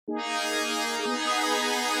ZoocciCokeDope.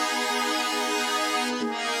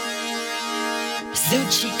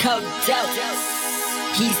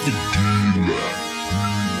 He's the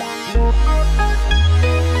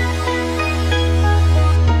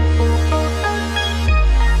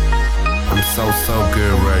I'm so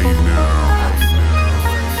good right now.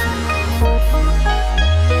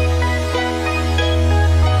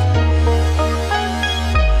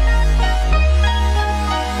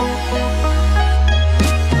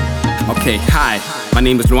 Okay, hi, my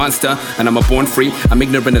name is Monster, and I'm a born free. I'm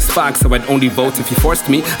ignorant as fuck, so I'd only vote if you forced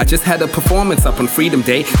me. I just had a performance up on Freedom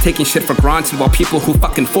Day, taking shit for granted while people who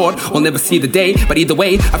fucking fought will never see the day. But either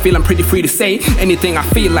way, I feel I'm pretty free to say anything I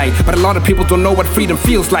feel like. But a lot of people don't know what freedom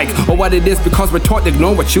feels like, or what it is, because we're taught to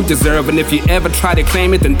ignore what you deserve. And if you ever try to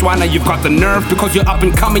claim it, then Dwana, you've got the nerve. Because you're up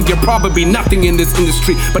and coming, you're probably nothing in this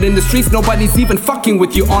industry. But in the streets, nobody's even fucking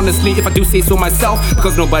with you, honestly, if I do say so myself,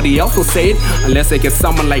 because nobody else will say it, unless I get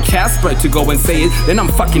someone like Casper to go and say it. Then I'm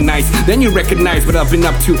fucking nice, then you recognize what I've been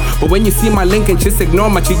up to. But when you see my link and just ignore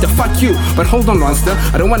my cheat, the fuck you. But hold on, Monster,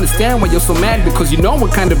 I don't understand why you're so mad, because you know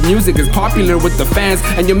what kind of music is popular with the fans.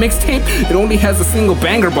 And your mixtape, it only has a single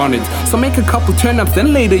banger on it. So make a couple turn-ups,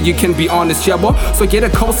 then later you can be honest, yeah, boy. So get a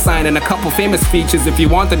cosign and a couple famous features if you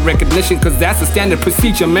want that recognition, cause that's the standard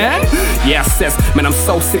procedure, man. Yeah, sis, man, I'm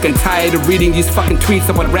so sick and tired of reading these fucking tweets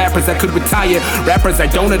about rappers that could retire. Rappers I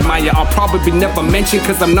don't admire, I'll probably never mention,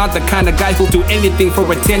 cause I'm not the kind of guy who'll do anything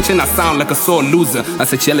for attention. I sound like a sore loser,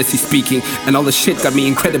 that's a jealousy speaking. And all the shit got me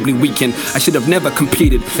incredibly weakened. I should have never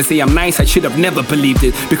competed. They say I'm nice, I should have never believed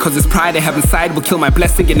it, because this pride I have inside will kill my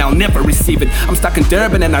blessing and I'll never receive it. I'm stuck in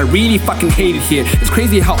Durban and I really fucking hate it here. It's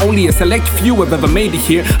crazy how only a select few have ever made it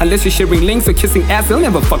here. Unless you're sharing links or kissing ass, they'll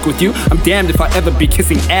never fuck with you. I'm damned if I ever be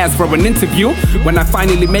kissing ass for an interview. When I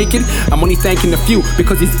finally make it, I'm only thanking a few,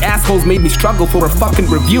 because these assholes made me struggle for a fucking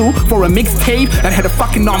review, for a mixtape that had a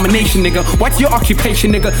fucking nomination, nigga. What's your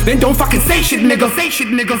occupation, nigga? Then don't fucking say shit, nigga. Say shit,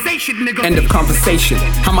 nigga. Say shit, nigga. End of conversation.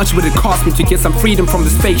 How much would it cost me to get some freedom from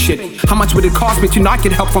this fake shit? How much would it cost me to not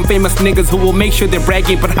get help from famous niggas who will make sure they're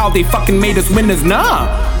bragging but how they fucking made us winners? Nah.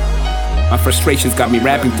 My frustrations got me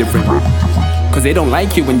rapping different, cause they don't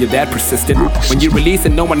like you when you're that persistent. When you release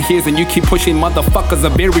and no one hears and you keep pushing, motherfuckers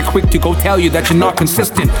are very quick to go tell you that you're not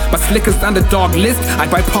consistent. But slickest underdog list, I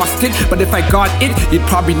bypassed it. But if I got it, you'd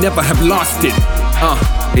probably never have lost it.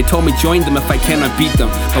 They told me join them if I cannot beat them.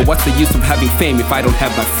 But what's the use of having fame if I don't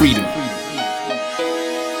have my freedom?